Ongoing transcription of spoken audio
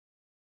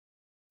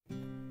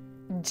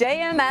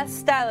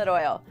JMS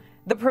Stylet-Oil,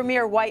 the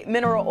premier white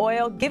mineral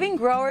oil giving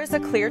growers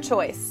a clear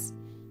choice.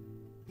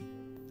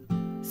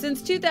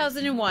 Since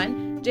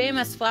 2001,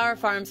 JMS Flower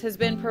Farms has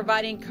been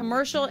providing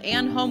commercial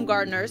and home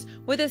gardeners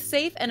with a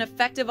safe and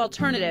effective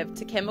alternative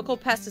to chemical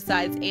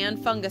pesticides and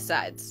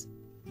fungicides.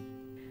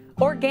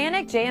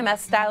 Organic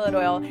JMS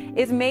Stylet-Oil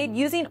is made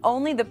using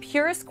only the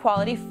purest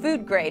quality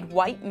food-grade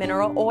white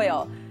mineral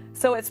oil,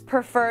 so it's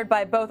preferred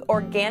by both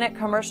organic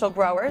commercial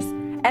growers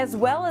as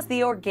well as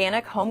the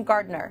organic home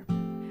gardener.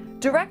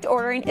 Direct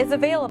ordering is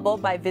available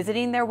by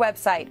visiting their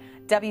website,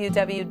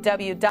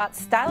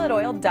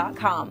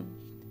 www.stylet-oil.com.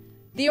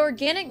 The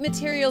Organic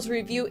Materials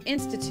Review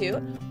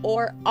Institute,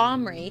 or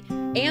OMRI,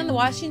 and the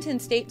Washington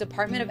State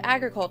Department of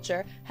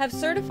Agriculture have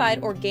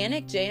certified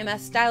organic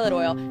JMS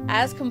Stylet-Oil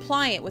as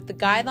compliant with the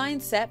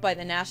guidelines set by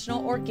the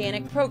National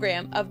Organic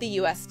Program of the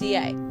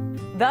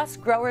USDA. Thus,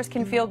 growers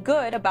can feel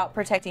good about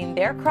protecting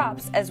their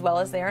crops as well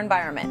as their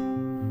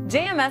environment.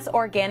 JMS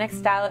Organic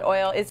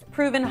Stylet-Oil is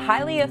proven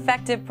highly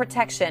effective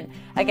protection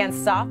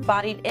against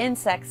soft-bodied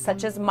insects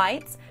such as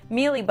mites,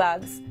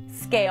 mealybugs,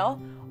 scale,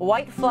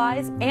 white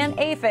flies, and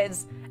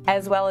aphids,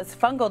 as well as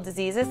fungal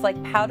diseases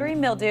like powdery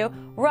mildew,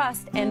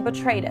 rust, and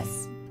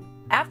botrytis.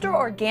 After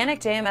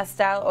organic JMS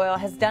Stylet-Oil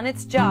has done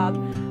its job,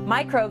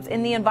 microbes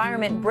in the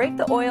environment break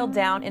the oil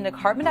down into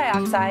carbon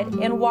dioxide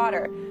and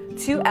water,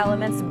 two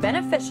elements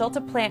beneficial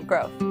to plant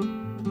growth.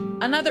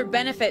 Another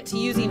benefit to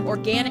using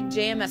organic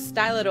JMS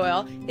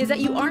Stylet-Oil is that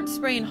you aren't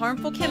spraying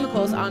harmful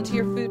chemicals onto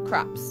your food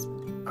crops.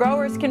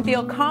 Growers can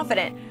feel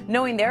confident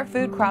knowing their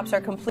food crops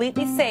are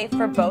completely safe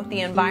for both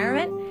the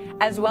environment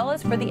as well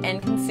as for the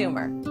end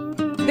consumer.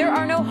 There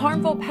are no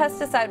harmful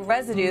pesticide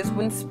residues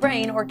when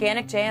spraying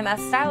organic JMS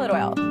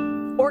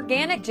Stylet-Oil.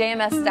 Organic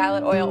JMS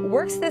Stylet-Oil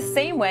works the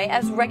same way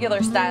as regular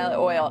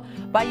Stylet-Oil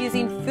by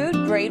using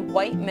food-grade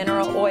white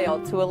mineral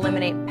oil to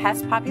eliminate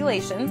pest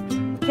populations,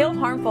 kill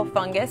harmful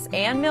fungus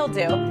and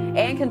mildew,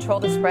 and control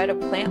the spread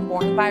of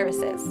plant-borne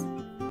viruses.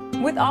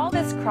 With all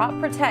this crop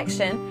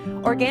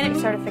protection, organic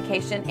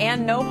certification,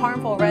 and no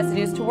harmful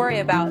residues to worry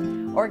about,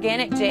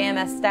 organic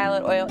JMS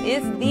Stylet-Oil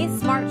is the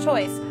smart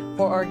choice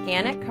for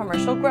organic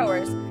commercial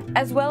growers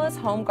as well as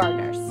home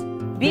gardeners.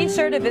 Be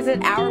sure to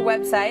visit our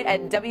website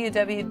at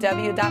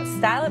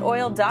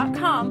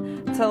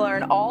www.stylet-oil.com to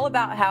learn all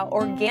about how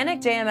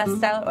organic JMS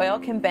Stylet-Oil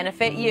can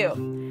benefit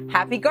you.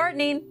 Happy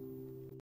gardening!